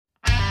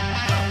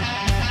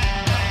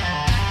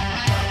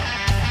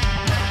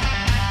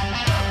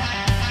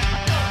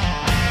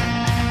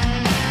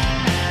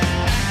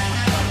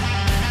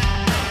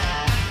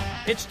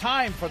It's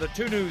time for the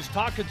 2 News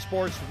Talkin'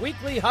 Sports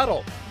Weekly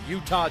Huddle,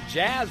 Utah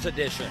Jazz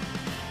edition.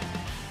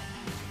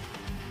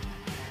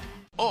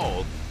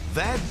 All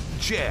That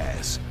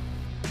Jazz.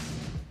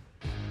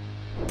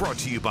 Brought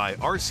to you by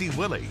R.C.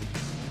 Willey.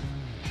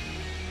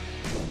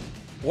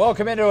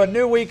 Welcome into a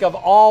new week of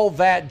All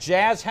That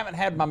Jazz. Haven't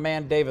had my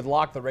man David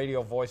Locke, the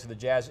radio voice of the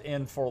Jazz,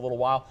 in for a little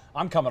while.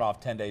 I'm coming off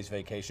 10 days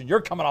vacation. You're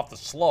coming off the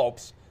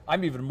slopes.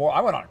 I'm even more.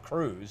 I went on a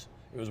cruise.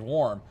 It was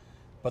warm.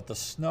 But the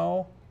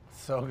snow.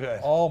 So good.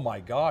 Oh,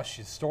 my gosh.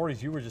 The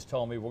stories you were just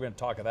telling me, we're going to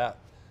talk of that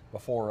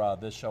before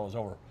this show is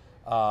over.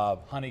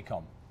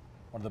 Honeycomb,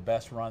 one of the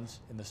best runs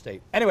in the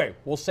state. Anyway,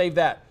 we'll save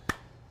that.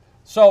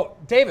 So,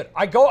 David,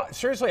 I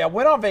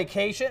went on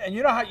vacation, and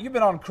you know how you've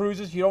been on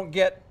cruises, you don't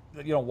get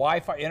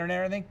Wi-Fi, internet,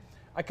 or anything.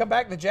 I come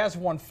back, the Jazz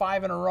have won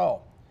 5 in a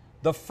row.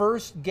 The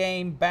first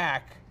game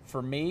back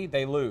for me,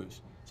 they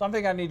lose. So I'm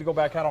thinking I need to go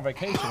back out on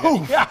vacation.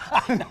 Yeah,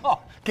 I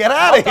know. Get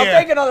out of here.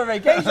 I'll take another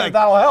vacation if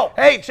that'll help.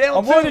 Hey, Channel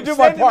I'm 2, willing to do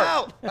my send him part.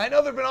 out. I know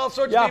there have been all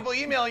sorts of people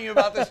emailing you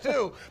about this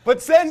too,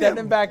 but Send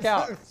him back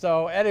out.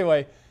 So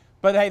anyway,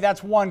 but hey,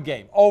 that's one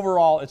game.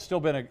 Overall, it's still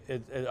been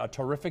a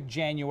terrific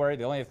January.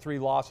 They only have 3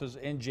 losses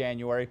in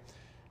January.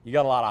 You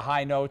got a lot of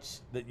high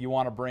notes that you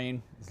want to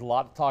bring. There's a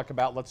lot to talk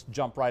about. Let's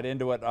jump right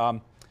into it.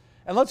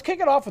 And let's kick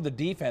it off with the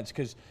defense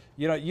because,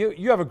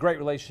 you have a great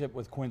relationship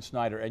with Quinn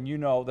Snyder, and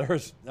there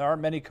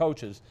aren't many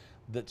coaches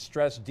that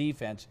stress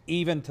defense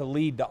even to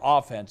lead to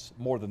offense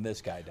more than this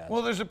guy does.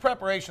 Well, there's a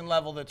preparation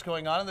level that's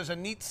going on, and there's a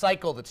neat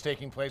cycle that's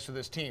taking place with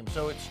this team.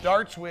 So it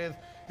starts with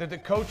that the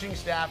coaching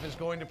staff is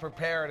going to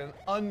prepare at an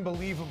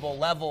unbelievable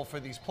level for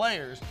these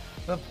players.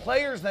 The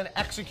players then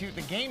execute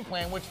the game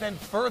plan, which then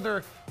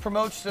further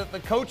promotes that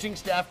the coaching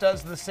staff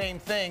does the same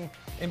thing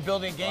in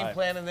building a game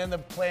plan, and then the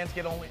plans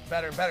get only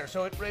better and better.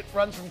 So it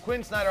runs from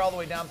Quinn Snyder all the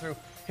way down through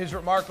his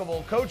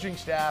remarkable coaching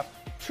staff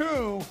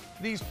to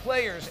these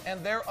players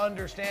and their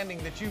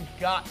understanding that you've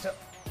got to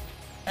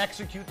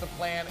execute the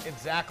plan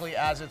exactly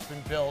as it's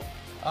been built.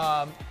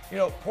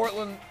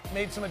 Portland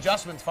made some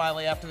adjustments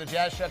finally after the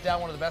Jazz shut down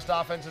one of the best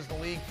offenses in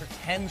the league for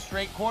 10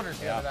 straight quarters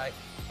the other night.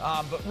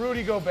 But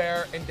Rudy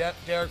Gobert and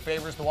Derek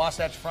Favors, the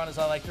Wasatch Front as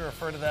I like to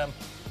refer to them,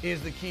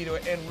 is the key to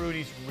it, and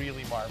Rudy's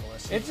really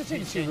marvelous.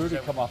 Interesting to see Rudy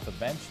come off the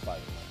bench, by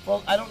the way.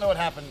 Well, I don't know what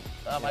happened.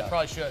 I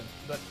probably should,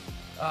 but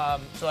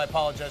so I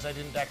apologize. I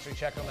didn't actually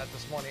check on that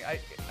this morning. I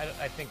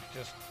think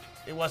just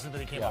it wasn't that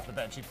he came off the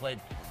bench.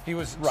 He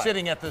was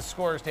sitting at the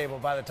scorer's table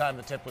by the time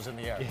the tip was in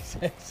the air.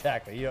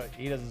 Exactly.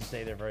 He doesn't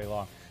stay there very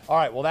long. All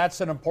right, well, that's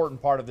an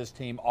important part of this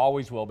team.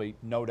 Always will be,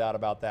 no doubt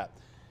about that.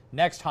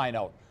 Next high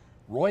note,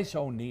 Royce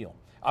O'Neal.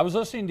 I was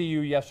listening to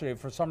you yesterday.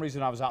 For some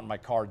reason, I was out in my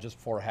car just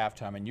before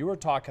halftime, and you were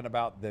talking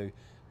about the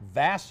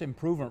vast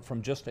improvement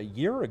from just a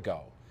year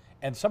ago.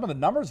 And some of the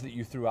numbers that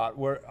you threw out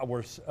were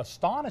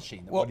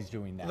astonishing what he's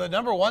doing now. The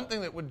number one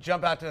thing that would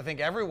jump out to, I think,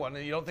 everyone,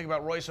 and you don't think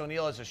about Royce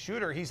O'Neal as a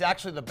shooter, he's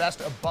actually the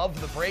best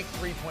above-the-break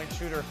three-point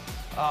shooter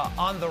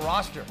on the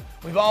roster.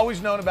 We've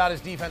always known about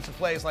his defensive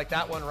plays like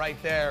that one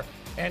right there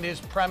and his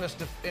prowess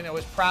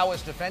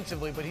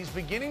defensively, but he's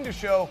beginning to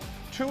show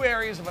 2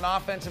 areas of an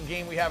offensive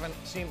game we haven't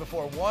seen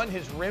before. One,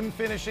 his rim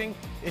finishing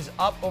is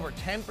up over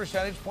 10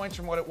 percentage points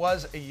from what it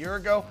was a year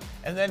ago.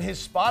 And then his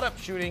spot-up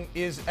shooting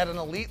is at an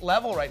elite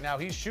level right now.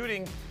 He's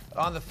shooting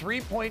on the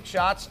 3-point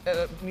shots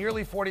at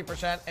nearly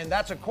 40%, and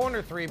that's a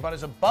corner 3, but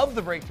his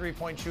above-the-break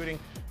 3-point shooting,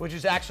 which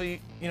is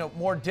actually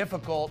more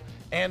difficult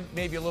and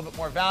maybe a little bit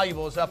more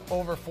valuable, is up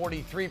over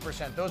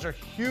 43%. Those are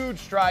huge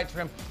strides for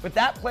him. But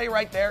that play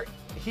right there,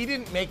 he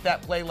didn't make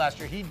that play last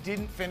year. He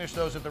didn't finish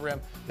those at the rim.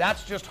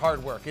 That's just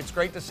hard work. It's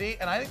great to see.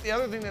 And I think the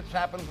other thing that's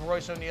happened for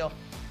Royce O'Neal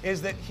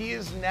is that he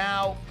is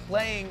now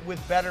playing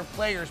with better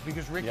players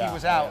because Ricky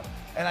was out.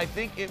 And I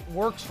think it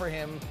works for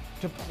him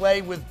to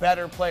play with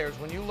better players.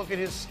 When you look at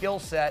his skill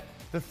set,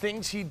 the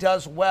things he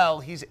does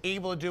well, he's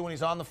able to do when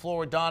he's on the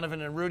floor with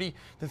Donovan and Rudy.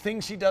 The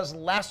things he does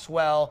less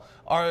well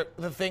are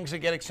the things that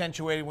get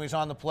accentuated when he's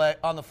on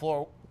the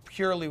floor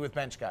purely with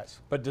bench guys.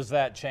 But does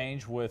that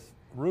change with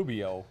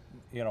Rubio?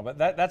 But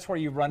that's where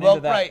you run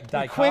into that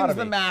dichotomy. Quinn's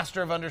the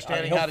master of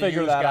understanding how to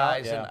use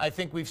guys, out, and I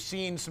think we've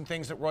seen some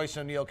things that Royce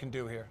O'Neal can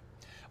do here.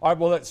 All right,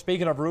 well,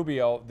 speaking of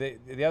Rubio,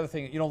 the other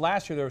thing,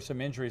 last year there were some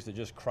injuries that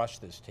just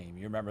crushed this team.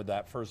 You remember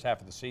that first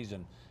half of the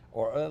season,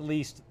 or at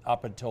least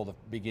up until the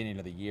beginning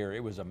of the year,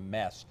 it was a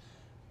mess.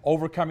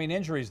 Overcoming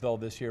injuries, though,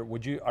 this year,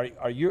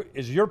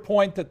 is your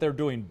point that they're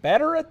doing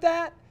better at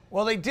that?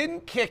 Well, they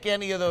didn't kick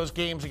any of those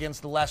games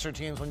against the lesser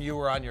teams when you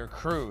were on your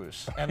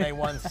cruise, and they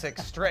won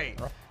 6 straight.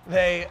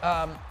 They,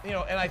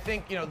 and I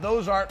think,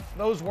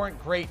 those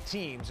weren't great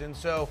teams, and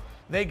so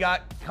they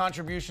got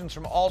contributions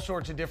from all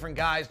sorts of different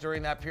guys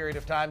during that period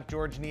of time.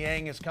 George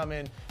Niang has come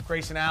in.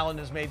 Grayson Allen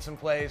has made some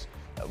plays.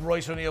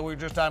 Royce O'Neal, we were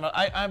just talking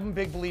about. I'm a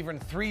big believer in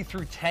 3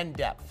 through 10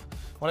 depth.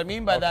 What I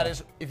mean by that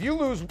is if you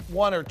lose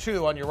 1 or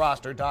 2 on your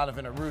roster,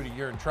 Donovan or Rudy,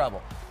 you're in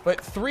trouble.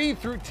 But 3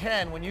 through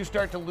 10, when you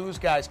start to lose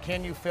guys,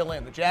 can you fill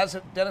in? The Jazz,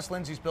 Dennis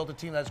Lindsey's built a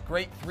team that's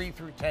great 3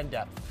 through 10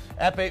 depth.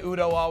 Epe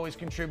Udoh always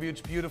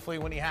contributes beautifully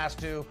when he has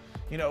to.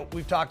 You know,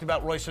 we've talked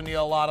about Royce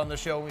O'Neal a lot on the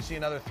show. We see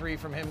another 3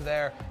 from him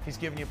there. He's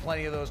giving you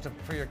plenty of those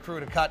for your crew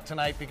to cut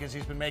tonight because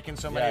he's been making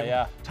so many.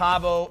 Yeah.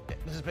 Tabo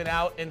has been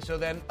out, and so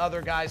then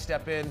other guys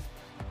step in.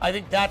 I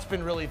think that's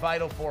been really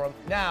vital for him.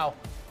 Now,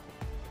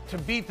 to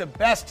beat the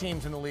best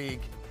teams in the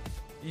league,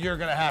 you're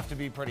going to have to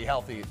be pretty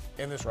healthy,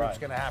 and this group's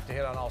going to have to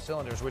hit on all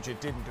cylinders, which it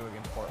didn't do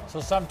against Portland.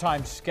 So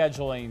sometimes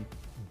scheduling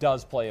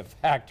does play a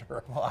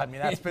factor. Well, I mean,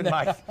 that's pretty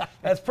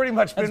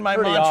much been my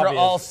pretty mantra obvious.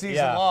 all season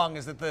Yeah. long,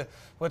 is that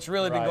what's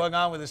really been Right. going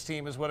on with this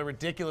team is what a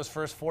ridiculous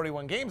first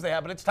 41 games they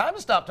have, but it's time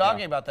to stop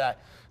talking about that.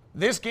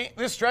 This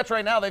stretch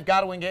right now, they've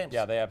got to win games.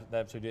 Yeah, they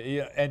absolutely do.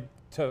 Yeah, and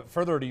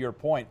further to your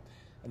point,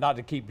 not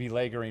to keep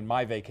belaboring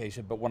my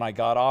vacation, but when I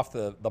got off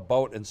the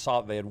boat and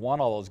saw that they had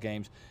won all those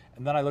games,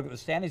 and then I looked at the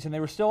standings and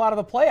they were still out of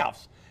the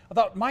playoffs. I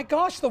thought, my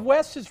gosh, the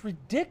West is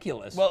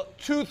ridiculous. Well,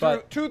 2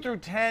 through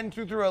 10,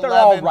 2 through 11. They're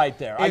all right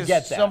there. I is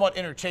get that. somewhat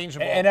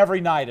interchangeable. And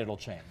every night it'll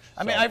change.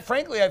 I mean,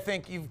 frankly, I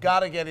think you've got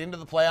to get into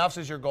the playoffs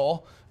as your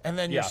goal, and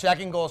then your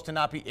second goal is to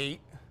not be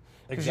 8,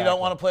 because you don't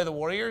want to play the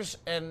Warriors.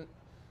 And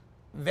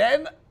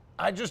then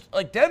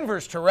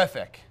Denver's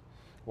terrific,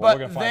 Well, we're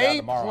but gonna find out they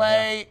tomorrow,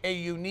 play a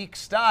unique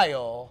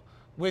style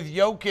with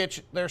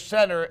Jokic, their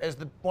center, as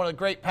one of the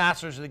great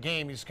passers of the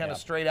game. He's kind of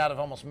straight out of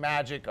almost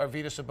Magic,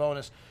 Arvydas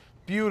Sabonis.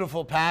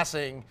 Beautiful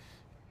passing.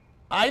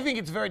 I think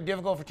it's very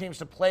difficult for teams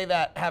to play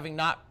that having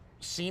not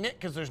seen it,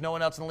 because there's no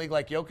one else in the league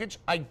like Jokic.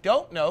 I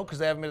don't know, because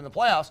they haven't been in the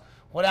playoffs,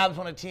 what happens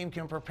when a team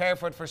can prepare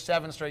for it for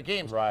 7 straight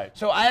games. Right.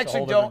 So I It's a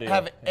whole actually don't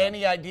different have deal.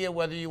 any idea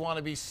whether you want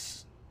to be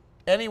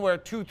anywhere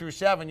 2 through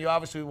 7. You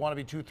obviously want to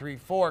be 2, 3,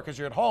 4 because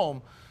you're at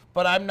home.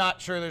 But I'm not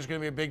sure there's going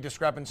to be a big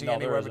discrepancy No,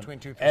 there anywhere isn't. between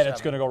 2 through and 7.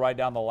 it's going to go right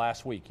down the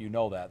last week. You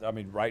know that. I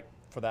mean, right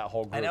for that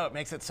whole group. I know, it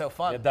makes it so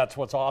fun. Yeah, that's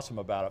what's awesome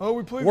about it. Oh,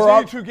 we played We're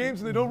up- 82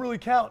 games and they don't really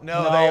count.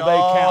 No, No, they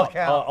all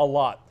count. a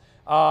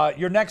lot.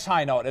 Your next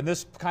high note, and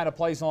this kind of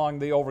plays along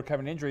the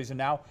overcoming injuries, and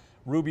now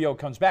Rubio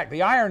comes back.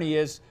 The irony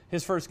is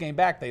his first game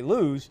back, they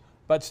lose,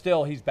 but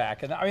still he's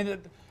back. And I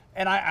mean,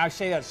 and I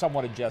say that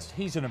somewhat in jest.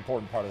 He's an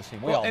important part of this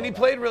team. We all And know he that.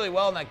 played really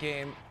well in that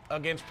game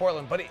against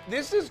Portland. But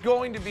this is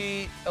going to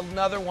be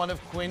another one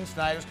of Quinn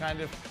Snyder's kind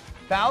of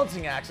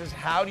balancing acts. Is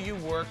how do you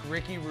work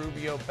Ricky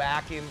Rubio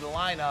back into the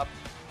lineup,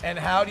 and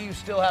how do you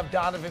still have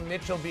Donovan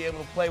Mitchell be able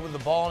to play with the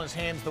ball in his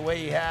hands the way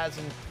he has,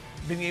 and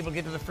being able to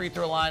get to the free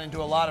throw line and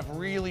do a lot of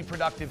really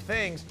productive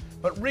things.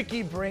 But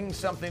Ricky brings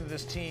something to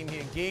this team. He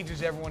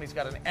engages everyone. He's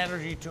got an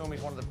energy to him.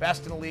 He's one of the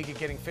best in the league at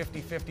getting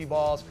 50-50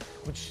 balls,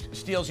 which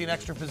steals you an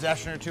extra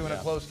possession or two in a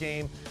close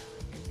game.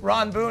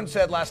 Ron Boone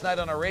said last night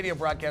on our radio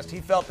broadcast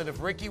he felt that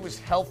if Ricky was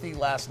healthy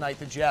last night,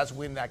 the Jazz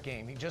win that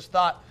game. He just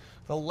thought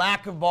the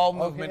lack of ball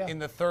movement in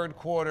the third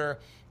quarter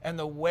and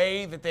the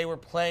way that they were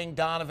playing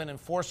Donovan and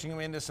forcing him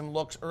into some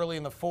looks early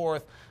in the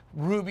fourth,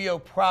 Rubio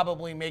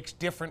probably makes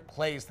different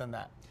plays than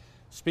that.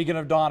 Speaking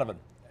of Donovan,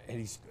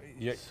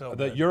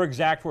 good. your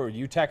exact word,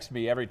 you text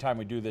me every time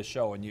we do this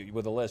show and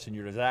with a list, and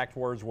your exact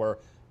words were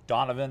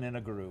Donovan in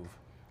a groove.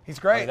 He's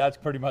great. I mean,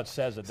 that pretty much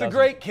says it. He's a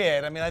great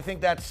kid. I mean, I think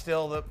that's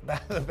still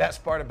the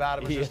best part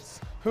about him. He Is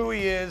just is. who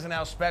he is and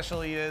how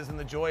special he is and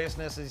the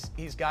joyousness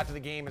he's got to the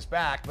game is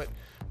back. But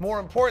more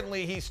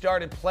importantly, he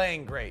started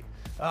playing great.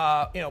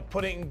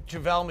 Putting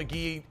JaVale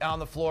McGee on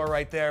the floor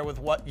right there with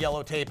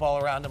yellow tape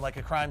all around him like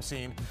a crime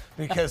scene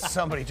because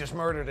somebody just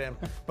murdered him.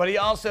 But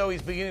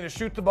he's beginning to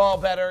shoot the ball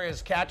better.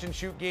 His catch and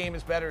shoot game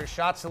is better. His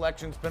shot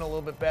selection's been a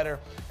little bit better.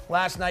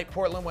 Last night,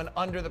 Portland went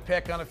under the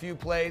pick on a few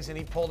plays, and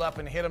he pulled up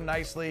and hit them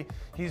nicely.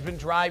 He's been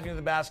driving to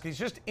the basket. He's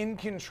just in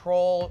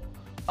control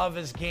of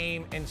his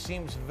game and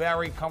seems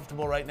very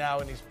comfortable right now,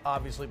 and he's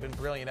obviously been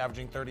brilliant,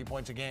 averaging 30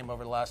 points a game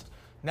over the last,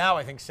 now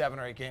I think 7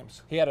 or 8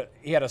 games. He had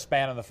a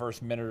span in the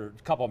first minute or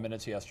couple of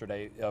minutes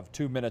yesterday of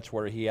 2 minutes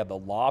where he had the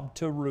lob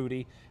to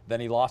Rudy, then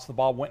he lost the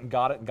ball, went and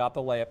got it and got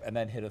the layup, and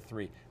then hit a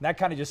 3. And that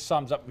kind of just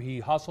sums up. He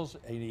hustles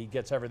and he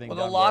gets everything Well,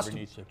 done the wherever lost he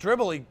needs to.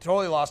 dribble, he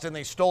totally lost it, and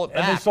they stole it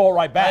back. And they stole it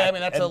right back. I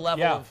mean, that's a And,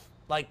 level yeah.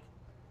 of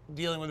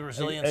dealing with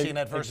resiliency and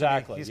adversity.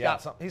 Exactly. He's yeah.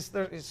 got something. He's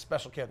a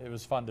special kid. It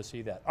was fun to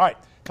see that. All right,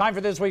 time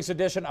for this week's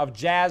edition of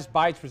Jazz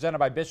Bites presented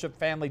by Bishop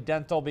Family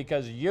Dental,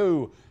 because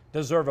you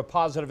deserve a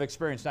positive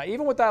experience. Now,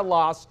 even with that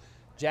loss,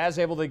 Jazz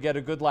able to get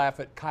a good laugh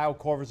at Kyle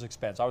Korver's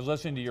expense. I was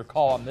listening to your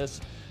call on this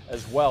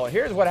as well. And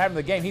here's what happened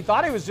in the game. He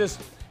thought he was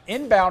just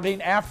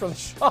inbounding after the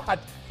shot.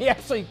 He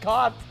actually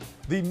caught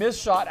the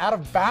missed shot out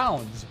of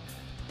bounds.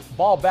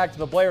 Ball back to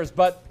the Blazers.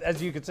 But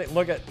as you can see,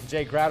 look at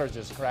Jay Crowder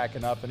just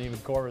cracking up, and even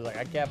Korver's like,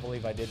 I can't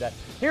believe I did that.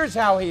 Here's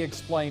how he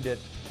explained it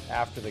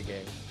after the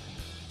game.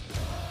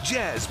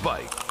 Jazz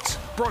Bites,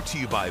 brought to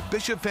you by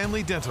Bishop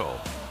Family Dental.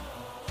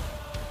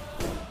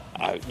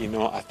 I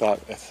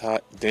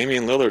thought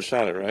Damian Lillard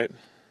shot it, right?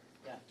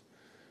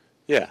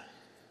 Yeah.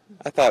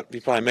 I thought he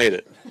probably made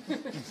it.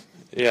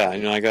 Yeah,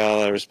 I got all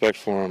that respect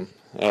for him.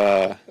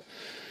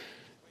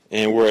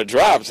 And where it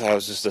dropped, I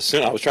was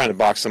trying to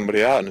box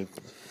somebody out, and it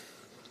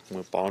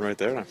went balling right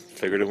there, and I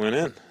figured it went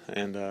in.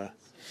 And,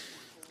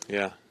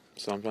 yeah,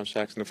 so I'm John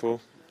Jackson the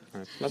Fool.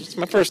 It's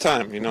my first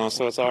time,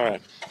 so it's all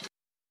right.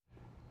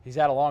 He's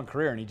had a long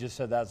career, and he just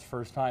said that's the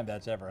first time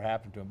that's ever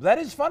happened to him. But that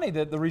is funny,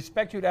 the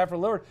respect you'd have for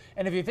Lillard.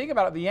 And if you think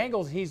about it, the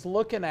angles, he's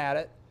looking at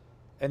it,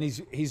 and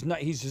he's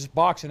just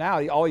boxing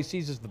out. All he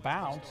sees is the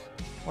bounce.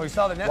 Well, he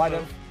saw the net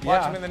move. Yeah.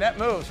 Watch him in the net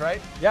moves, right?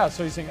 Yeah,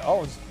 so he's thinking,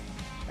 oh,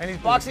 and he's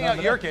boxing out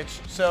Nurkic,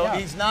 so yeah.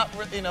 he's not,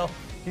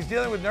 he's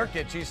dealing with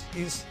Nurkic.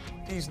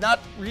 He's not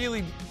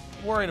really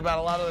worried about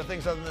a lot of the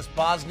things other than this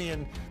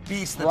Bosnian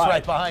beast that's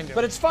right behind him.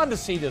 But it's fun to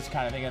see this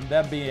kind of thing and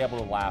them being able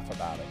to laugh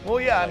about it.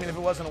 Well, yeah, I mean, if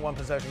it wasn't a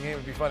one-possession game,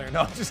 it'd be funnier.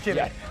 No, I'm just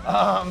kidding.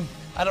 Yeah.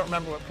 I don't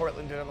remember what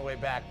Portland did on the way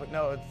back, but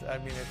no,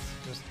 it's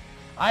just,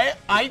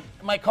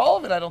 my call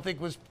of it I don't think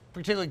was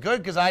particularly good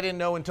because I didn't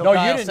know until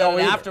Kyle said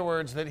it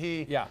afterwards that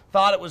he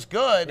thought it was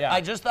good. Yeah.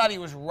 I just thought he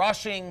was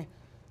rushing.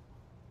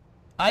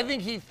 I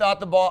think he thought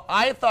the ball.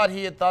 I thought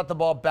he had thought the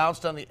ball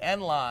bounced on the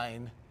end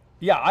line.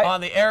 Yeah,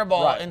 on the air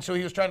ball, and so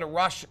he was trying to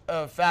rush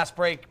a fast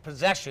break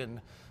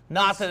possession.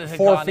 Not that it had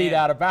 4 gone feet in.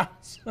 out of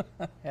bounds.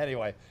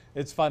 Anyway,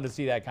 it's fun to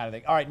see that kind of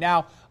thing. All right,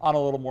 now on a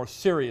little more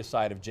serious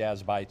side of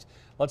Jazz Bites,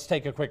 let's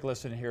take a quick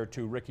listen here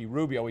to Ricky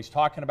Rubio. He's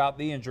talking about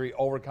the injury,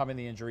 overcoming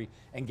the injury,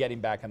 and getting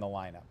back in the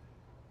lineup.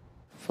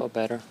 Felt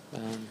better.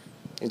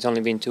 It's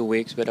only been 2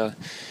 weeks, but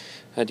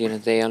at the end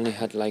of the day, I only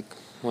had like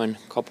one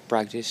couple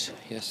practice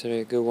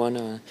yesterday, a good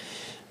one,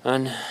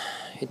 and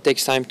it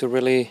takes time to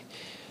really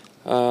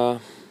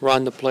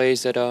run the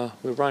plays that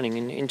we're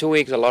running. In 2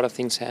 weeks, a lot of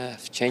things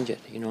have changed.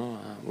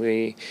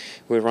 We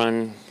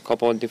run a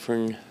couple of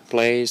different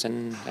plays,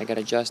 and I got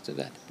adjusted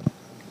to that.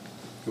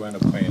 You end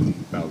up playing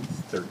about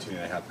 13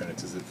 and a half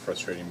minutes. Is it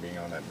frustrating being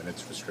on that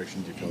minutes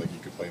restriction? Do you feel like you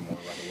could play more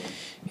right away?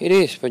 It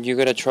is, but you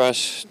got to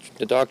trust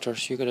the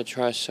doctors. You got to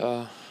trust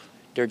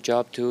their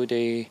job too.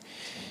 They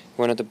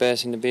one of the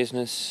best in the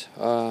business,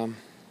 and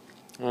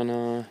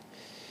I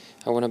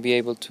want to be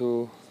able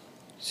to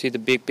see the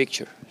big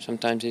picture.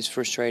 Sometimes it's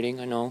frustrating,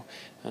 I know.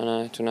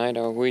 And tonight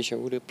I wish I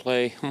would have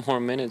played more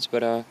minutes,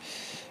 but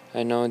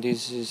I know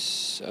this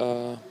is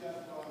a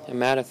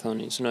marathon.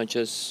 It's not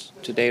just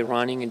today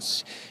running.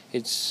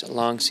 It's a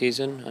long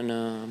season,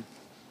 and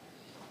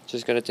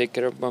just got to take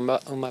care of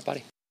my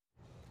body.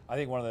 I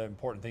think one of the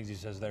important things he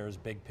says there is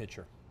big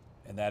picture,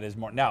 and that is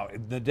more. Now,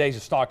 in the days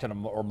of Stockton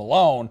or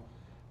Malone,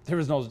 there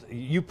was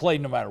you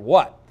played no matter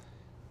what,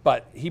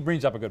 but he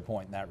brings up a good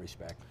point in that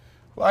respect.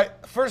 Well,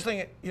 first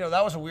thing,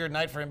 that was a weird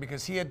night for him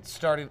because he had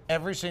started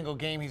every single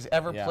game he's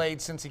ever played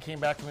since he came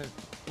back from his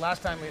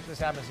last time this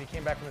happened. He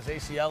came back from his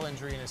ACL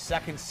injury in his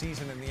second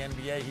season in the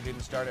NBA. He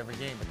didn't start every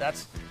game, but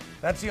that's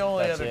the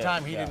only other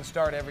time he didn't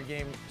start every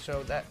game.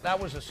 So that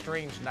was a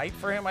strange night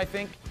for him, I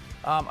think.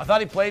 I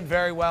thought he played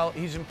very well.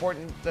 He's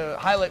important. The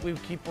highlight we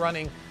keep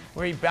running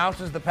where he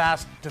bounces the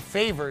pass to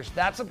Favors.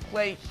 That's a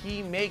play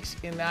he makes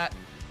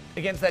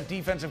against that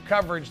defensive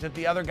coverage that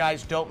the other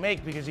guys don't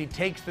make because he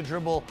takes the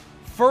dribble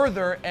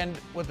further and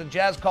what the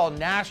Jazz call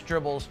Nash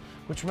dribbles,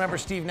 which remember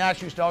Steve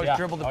Nash used to always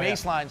dribble the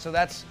baseline. So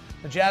that's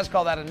the Jazz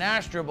call that a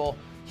Nash dribble.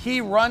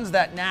 He runs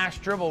that Nash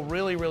dribble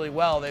really, really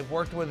well. They've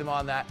worked with him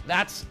on that.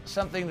 That's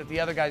something that the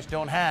other guys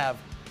don't have.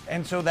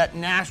 And so that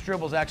Nash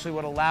dribble is actually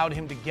what allowed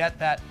him to get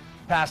that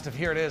pass to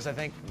here it is. I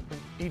think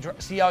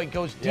see how he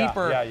goes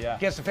deeper,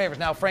 gets the Favors.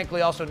 Now,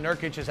 frankly, also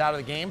Nurkic is out of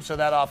the game, so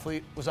that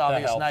was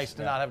obvious nice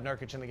to not have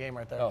Nurkic in the game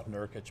right there. Oh,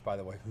 Nurkic, by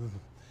the way.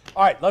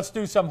 All right, let's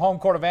do some home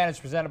court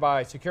advantage presented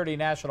by Security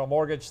National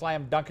Mortgage.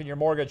 Slam dunking your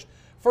mortgage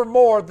for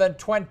more than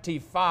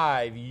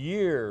 25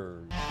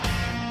 years.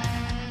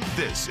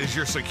 This is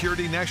your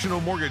Security National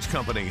Mortgage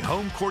Company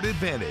home court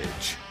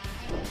advantage.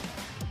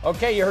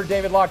 Okay, you heard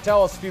David Locke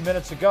tell us a few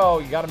minutes ago,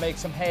 you got to make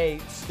some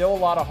hay. Still a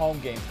lot of home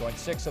games going,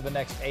 6 of the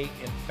next 8,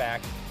 in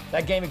fact.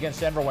 That game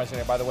against Denver Wednesday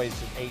night, by the way,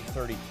 is at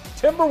 8:30.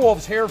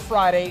 Timberwolves here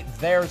Friday,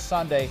 there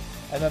Sunday,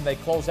 and then they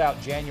close out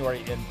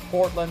January in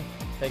Portland,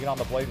 taking on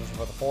the Blazers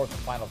for the 4th and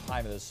final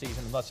time of the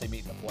season, unless they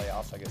meet in the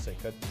playoffs. I guess they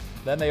could.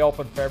 Then they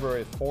open February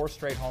with 4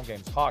 straight home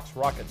games. Hawks,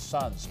 Rockets,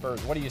 Suns,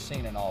 Spurs. What are you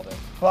seeing in all this?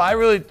 Well, I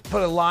really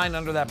put a line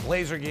under that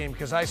Blazer game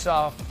because I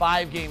saw a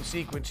 5-game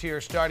sequence here,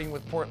 starting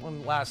with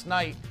Portland last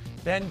night,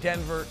 then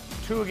Denver,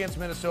 2 against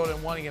Minnesota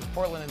and 1 against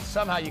Portland, and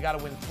somehow you got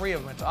to win 3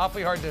 of them. It's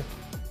awfully hard to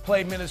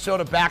play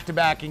Minnesota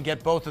back-to-back and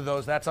get both of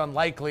those. That's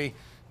unlikely.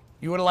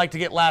 You would have liked to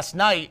get last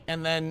night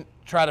and then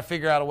try to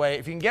figure out a way.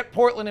 If you can get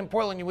Portland in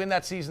Portland, you win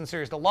that season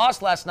series. The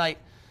loss last night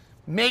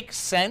makes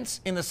sense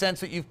in the sense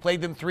that you've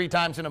played them 3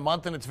 times in a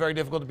month and it's very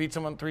difficult to beat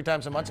someone 3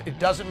 times a month. It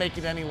doesn't make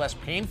it any less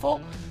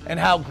painful, and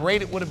how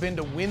great it would have been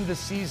to win the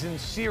season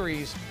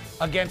series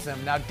against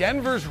them. Now,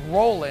 Denver's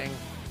rolling,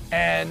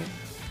 and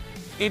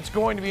it's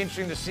going to be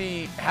interesting to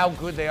see how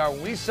good they are.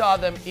 When we saw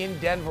them in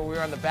Denver, we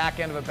were on the back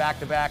end of a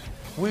back-to-back.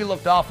 We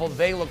looked awful.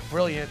 They looked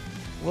brilliant.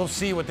 We'll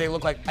see what they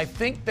look like. I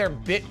think their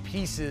bit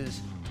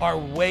pieces are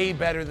way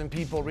better than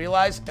people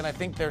realize, and I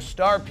think their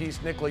star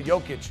piece, Nikola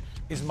Jokic,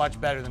 is much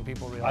better than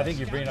people realize. I think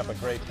you bring up a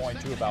great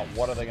point, too, about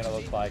what are they going to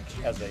look like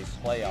as a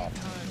playoff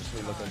team as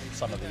we look at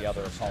some of the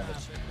other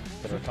opponents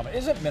that are coming.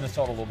 Isn't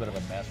Minnesota a little bit of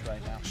a mess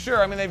right now?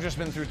 Sure, I mean, they've just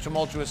been through a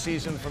tumultuous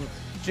season from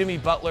Jimmy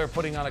Butler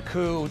putting on a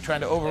coup,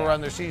 trying to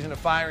overrun their season, to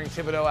firing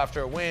Thibodeau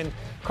after a win.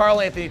 Karl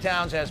Anthony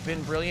Towns has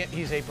been brilliant.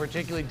 He's a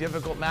particularly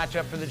difficult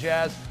matchup for the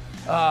Jazz.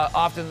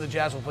 Often the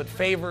Jazz will put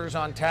favors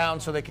on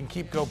Towns so they can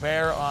keep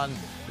Gobert on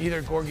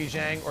either Gorgui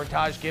Dieng or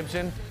Taj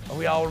Gibson.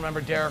 We all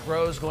remember Derrick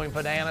Rose going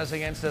bananas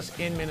against us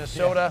in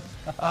Minnesota.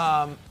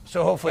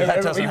 So hopefully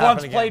that doesn't He happen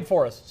once again. played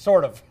for us,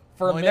 sort of.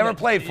 For a Well, he minute. never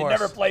played for He us.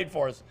 never played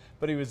for us,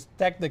 but he was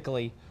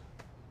technically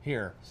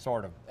here,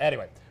 sort of.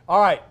 Anyway, all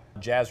right.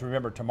 Jazz,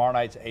 remember, tomorrow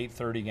night's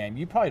 8:30 game.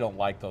 You probably don't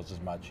like those as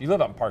much. You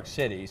live out in Park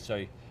City, so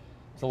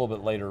it's a little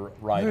bit later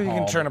ride You home.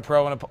 can turn a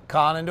pro and a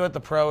con into it. The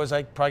pro is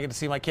I probably get to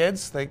see my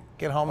kids. They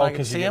get home and I get to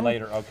 'cause you see get them.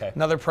 later, okay.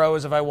 Another pro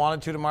is if I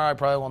wanted to tomorrow, I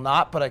probably will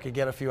not, but I could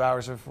get a few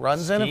hours of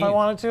runs in if I Skiing.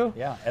 wanted to.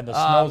 Yeah, and the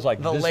snow's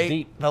like the this late,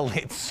 deep. The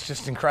late's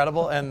just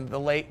incredible, and the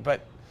late. But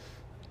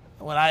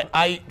when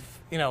I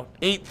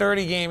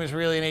 8:30 game is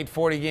really an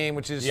 8:40 game,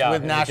 which is Yeah,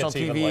 with and it national gets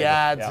even TV later,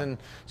 ads, yeah. and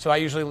so I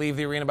usually leave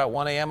the arena about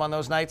 1 a.m. on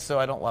those nights. So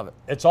I don't love it.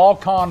 It's all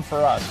con for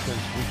us because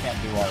we can't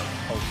do our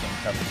post-game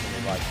coverage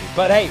that we like to.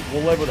 But hey,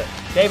 we'll live with it.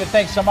 David,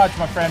 thanks so much,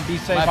 my friend. Be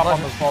safe My up on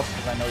pleasure. those slopes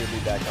because I know you'll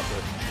be back up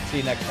there. See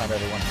you next time,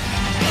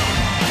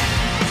 everyone.